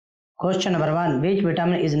Question number 1. Which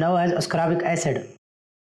vitamin is known as ascorbic acid?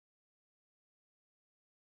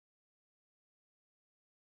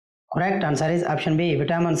 Correct answer is option B,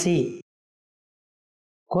 vitamin C.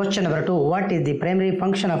 Question number 2. What is the primary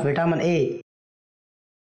function of vitamin A?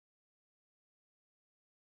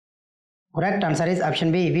 Correct answer is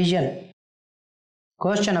option B, vision.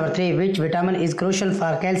 Question number 3. Which vitamin is crucial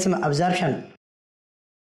for calcium absorption?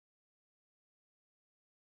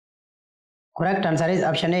 Correct answer is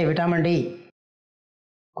option A, vitamin D.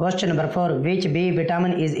 Question number 4. Which B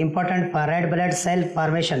vitamin is important for red blood cell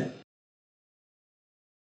formation?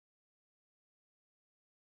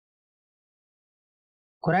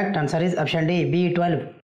 Correct answer is option D,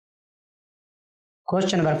 B12.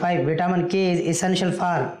 Question number 5. Vitamin K is essential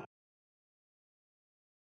for?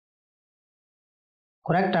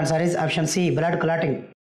 Correct answer is option C, blood clotting.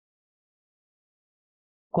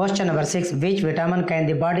 Question number 6. Which vitamin can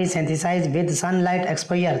the body synthesize with sunlight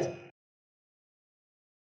exposure?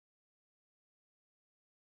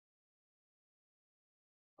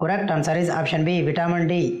 Correct answer is option B, vitamin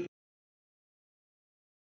D.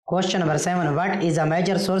 Question number 7. What is the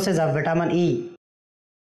major sources of vitamin E?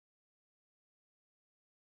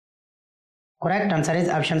 Correct answer is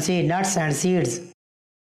option C, nuts and seeds.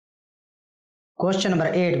 Question number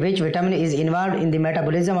 8. Which vitamin is involved in the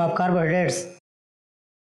metabolism of carbohydrates?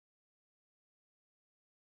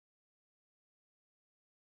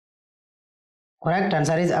 Correct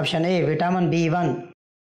answer is option A, vitamin B1.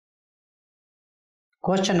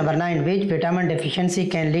 Question number 9. Which vitamin deficiency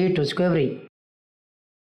can lead to scurvy?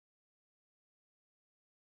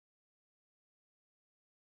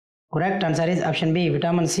 Correct answer is option B,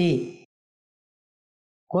 vitamin C.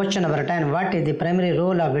 Question number 10. What is the primary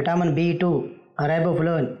role of vitamin B2,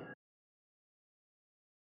 riboflavin?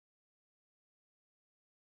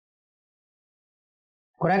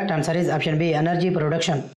 Correct answer is option B, energy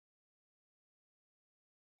production.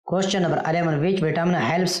 Question number 11. Which vitamin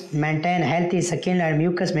helps maintain healthy skin and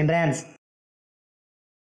mucous membranes?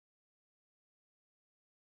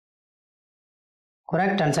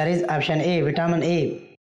 Correct answer is option A, vitamin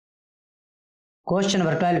A. Question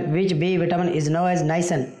number 12. Which B vitamin is known as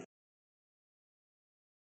niacin?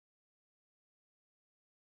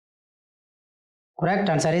 Correct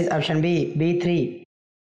answer is option B, B3.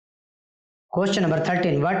 Question number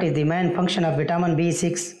 13. What is the main function of vitamin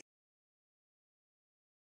B6?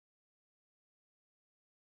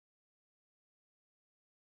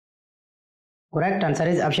 Correct answer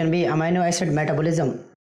is option B, amino acid metabolism.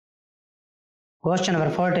 Question number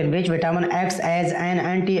 14. Which vitamin acts as an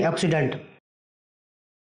antioxidant?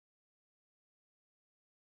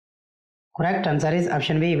 Correct answer is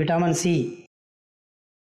option B, vitamin C.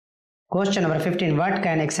 Question number 15. What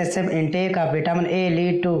can excessive intake of vitamin A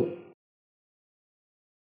lead to?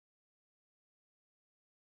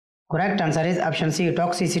 Correct answer is option C,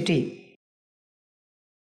 toxicity.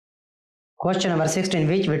 Question number 16.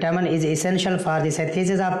 Which vitamin is essential for the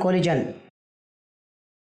synthesis of collagen?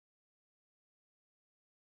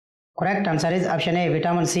 Correct answer is option A,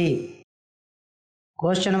 vitamin C.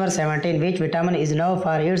 Question number 17. Which vitamin is known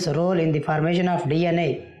for its role in the formation of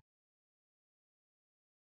DNA?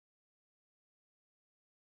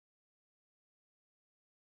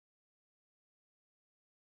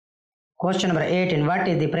 Question number 18. What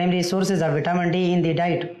is the primary sources of vitamin D in the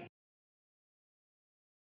diet?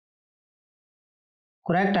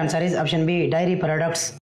 Correct answer is option B, dairy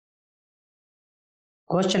products.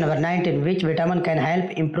 Question number 19. Which vitamin can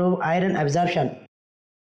help improve iron absorption?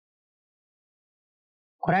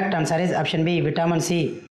 Correct answer is option B, vitamin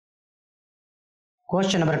C.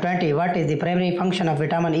 Question number 20. What is the primary function of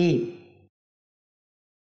vitamin E?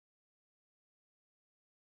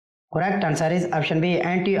 Correct answer is option B,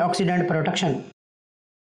 antioxidant protection.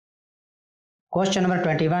 Question number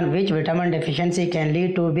 21. Which vitamin deficiency can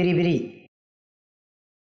lead to beriberi?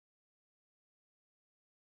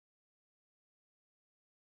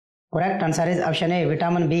 Correct answer is option A,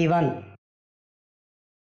 vitamin B1.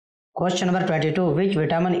 Question number 22. Which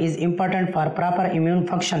vitamin is important for proper immune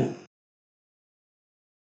function?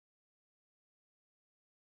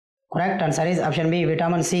 Correct answer is option B,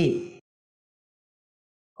 vitamin C.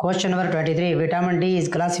 Question number 23. Vitamin D is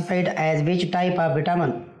classified as which type of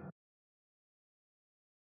vitamin?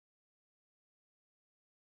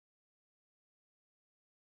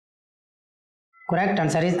 Correct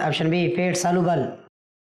answer is option B, fat soluble.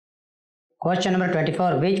 Question number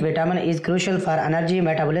 24. Which vitamin is crucial for energy,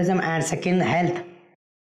 metabolism and skin health?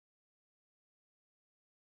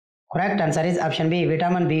 Correct answer is option B,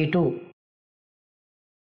 vitamin B2.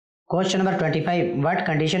 Question number 25. What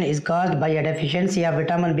condition is caused by a deficiency of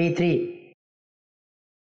vitamin B3?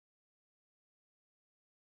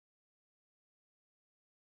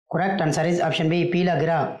 Correct answer is option B, Pila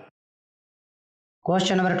Gira.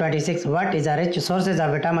 Question number 26. What is the rich sources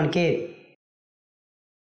of vitamin K?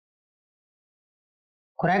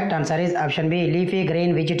 Correct answer is option B, leafy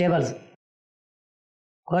green vegetables.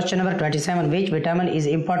 Question number 27. Which vitamin is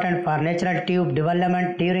important for natural tube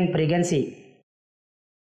development during pregnancy?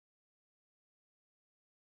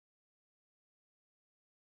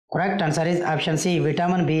 Correct answer is option C,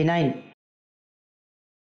 vitamin B9.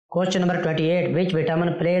 Question number 28. Which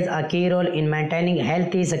vitamin plays a key role in maintaining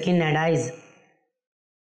healthy skin and eyes?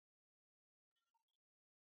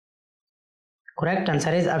 Correct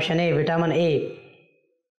answer is option A, vitamin A.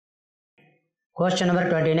 Question number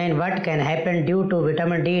 29. What can happen due to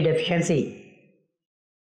vitamin D deficiency?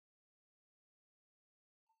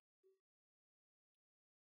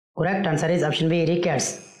 Correct answer is option B,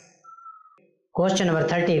 rickets. Question number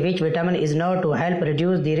 30. Which vitamin is known to help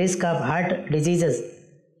reduce the risk of heart diseases?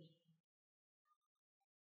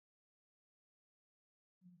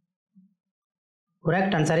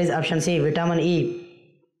 Correct answer is option C, vitamin E.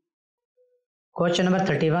 Question number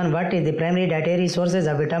 31. What is the primary dietary sources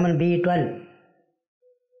of vitamin B12?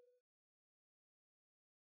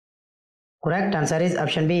 Correct answer is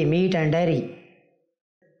option B, meat and dairy.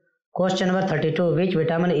 Question number 32. Which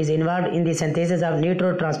vitamin is involved in the synthesis of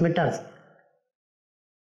neurotransmitters?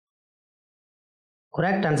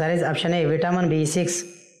 Correct answer is option A, vitamin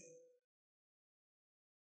B6.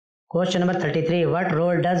 Question number 33. What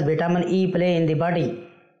role does vitamin E play in the body?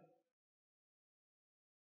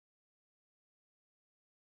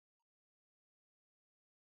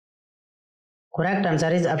 Correct answer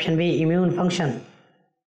is option B, immune function.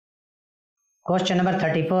 Question number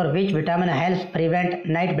 34. Which vitamin helps prevent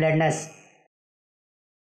night blindness?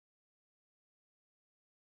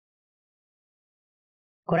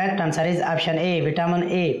 Correct answer is option A, vitamin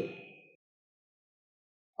A.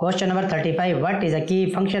 Question number 35. What is the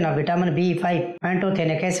key function of vitamin B5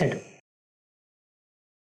 pantothenic acid?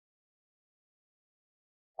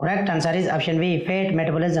 Correct answer is option B, fat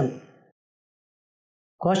metabolism.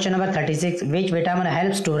 Question number 36. Which vitamin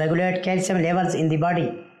helps to regulate calcium levels in the body?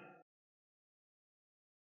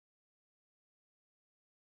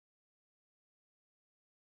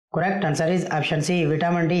 Correct answer is option C,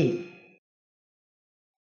 vitamin D.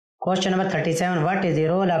 Question number 37. What is the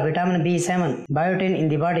role of vitamin B7 biotin in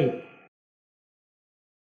the body?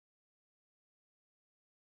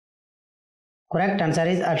 Correct answer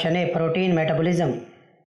is option A, protein metabolism.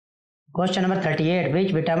 Question number 38.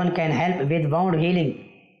 Which vitamin can help with wound healing?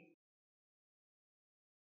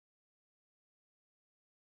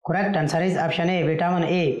 Correct answer is option A, vitamin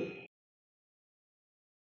A.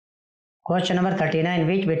 Question number 39.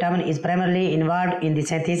 Which vitamin is primarily involved in the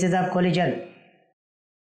synthesis of collagen?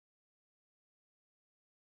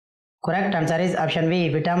 Correct answer is option B,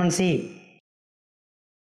 vitamin C.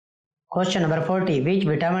 Question number 40. Which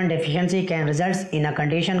vitamin deficiency can result in a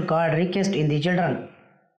condition called rickets in the children?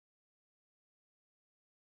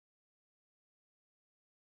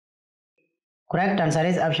 Correct answer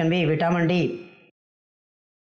is option B, vitamin D.